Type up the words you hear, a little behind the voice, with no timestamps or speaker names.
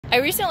I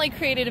recently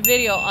created a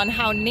video on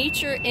how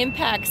nature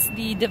impacts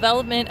the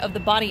development of the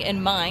body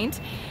and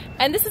mind.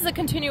 And this is a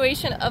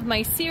continuation of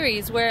my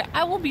series where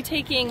I will be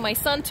taking my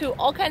son to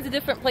all kinds of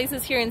different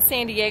places here in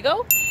San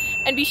Diego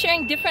and be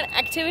sharing different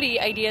activity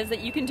ideas that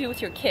you can do with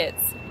your kids.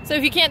 So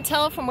if you can't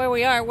tell from where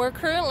we are, we're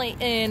currently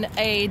in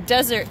a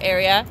desert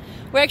area.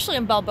 We're actually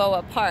in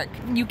Balboa Park.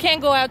 You can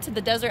go out to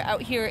the desert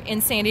out here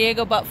in San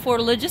Diego, but for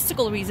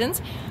logistical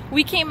reasons,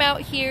 we came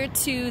out here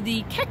to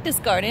the Cactus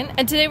Garden,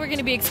 and today we're going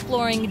to be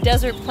exploring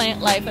desert plant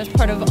life as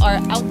part of our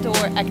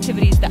outdoor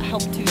activities that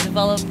help to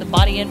develop the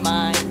body and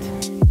mind.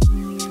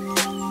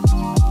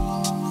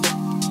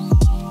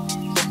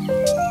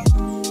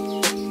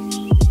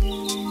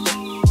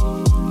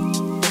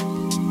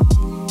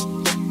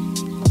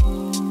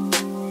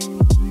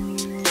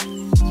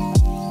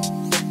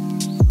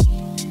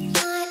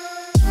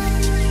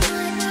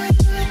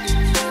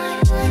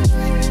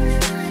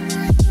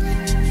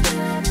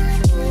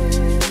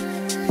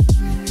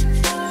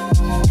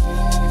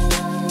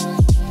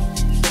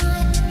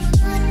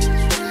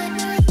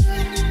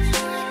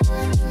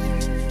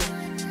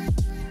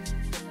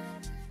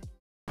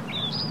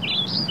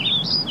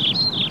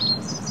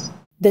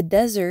 The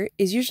desert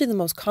is usually the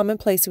most common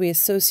place we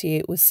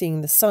associate with seeing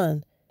the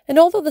sun. And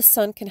although the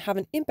sun can have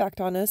an impact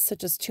on us,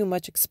 such as too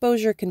much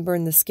exposure can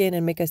burn the skin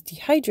and make us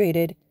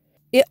dehydrated,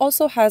 it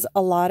also has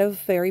a lot of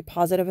very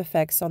positive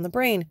effects on the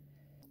brain.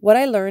 What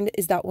I learned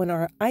is that when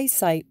our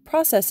eyesight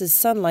processes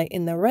sunlight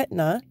in the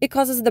retina, it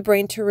causes the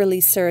brain to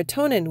release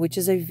serotonin, which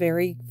is a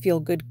very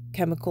feel-good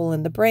chemical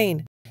in the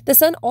brain. The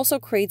sun also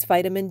creates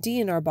vitamin D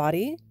in our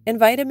body, and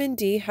vitamin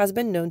D has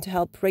been known to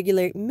help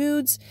regulate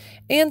moods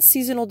and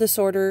seasonal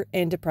disorder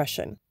and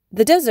depression.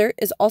 The desert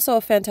is also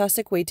a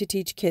fantastic way to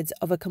teach kids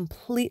of a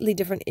completely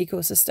different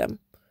ecosystem.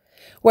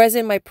 Whereas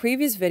in my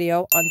previous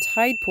video on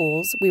tide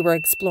pools, we were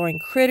exploring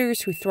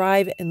critters who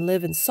thrive and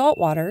live in salt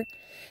water,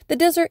 the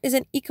desert is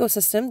an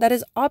ecosystem that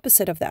is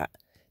opposite of that,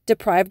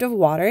 deprived of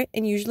water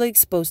and usually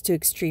exposed to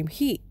extreme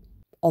heat.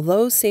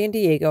 Although San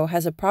Diego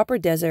has a proper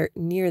desert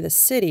near the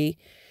city,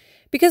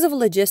 because of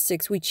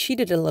logistics, we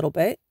cheated a little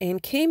bit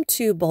and came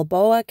to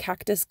Balboa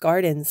Cactus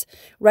Gardens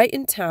right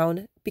in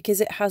town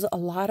because it has a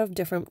lot of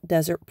different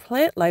desert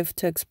plant life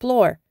to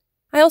explore.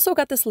 I also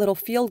got this little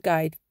field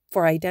guide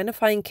for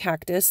identifying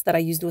cactus that I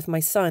used with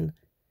my son.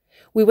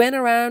 We went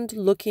around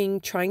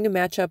looking, trying to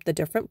match up the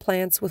different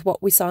plants with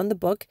what we saw in the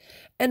book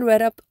and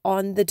read up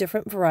on the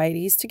different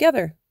varieties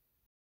together.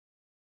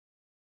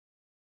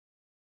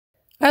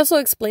 I also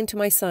explained to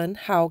my son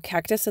how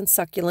cactus and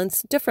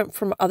succulents differ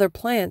from other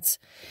plants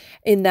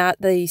in that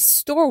they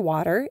store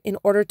water in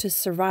order to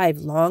survive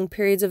long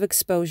periods of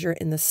exposure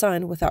in the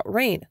sun without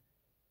rain.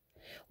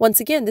 Once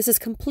again, this is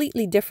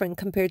completely different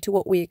compared to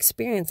what we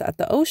experience at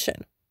the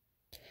ocean.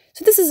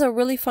 So this is a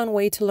really fun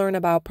way to learn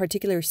about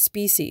particular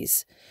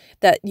species,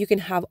 that you can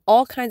have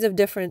all kinds of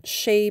different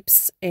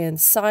shapes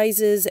and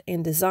sizes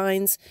and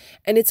designs,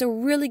 and it's a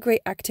really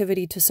great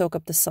activity to soak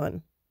up the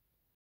sun.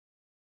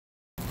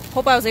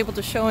 Hope I was able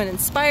to show and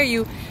inspire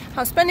you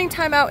how spending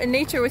time out in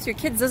nature with your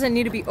kids doesn't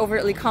need to be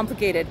overtly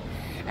complicated,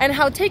 and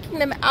how taking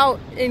them out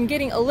and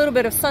getting a little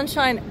bit of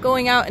sunshine,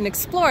 going out and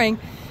exploring,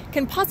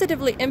 can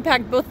positively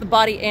impact both the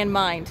body and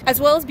mind,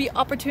 as well as be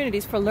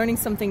opportunities for learning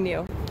something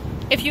new.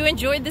 If you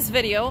enjoyed this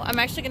video, I'm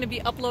actually going to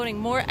be uploading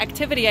more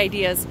activity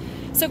ideas,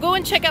 so go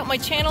and check out my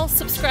channel,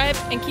 subscribe,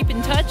 and keep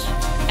in touch,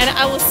 and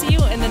I will see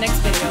you in the next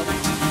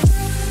video.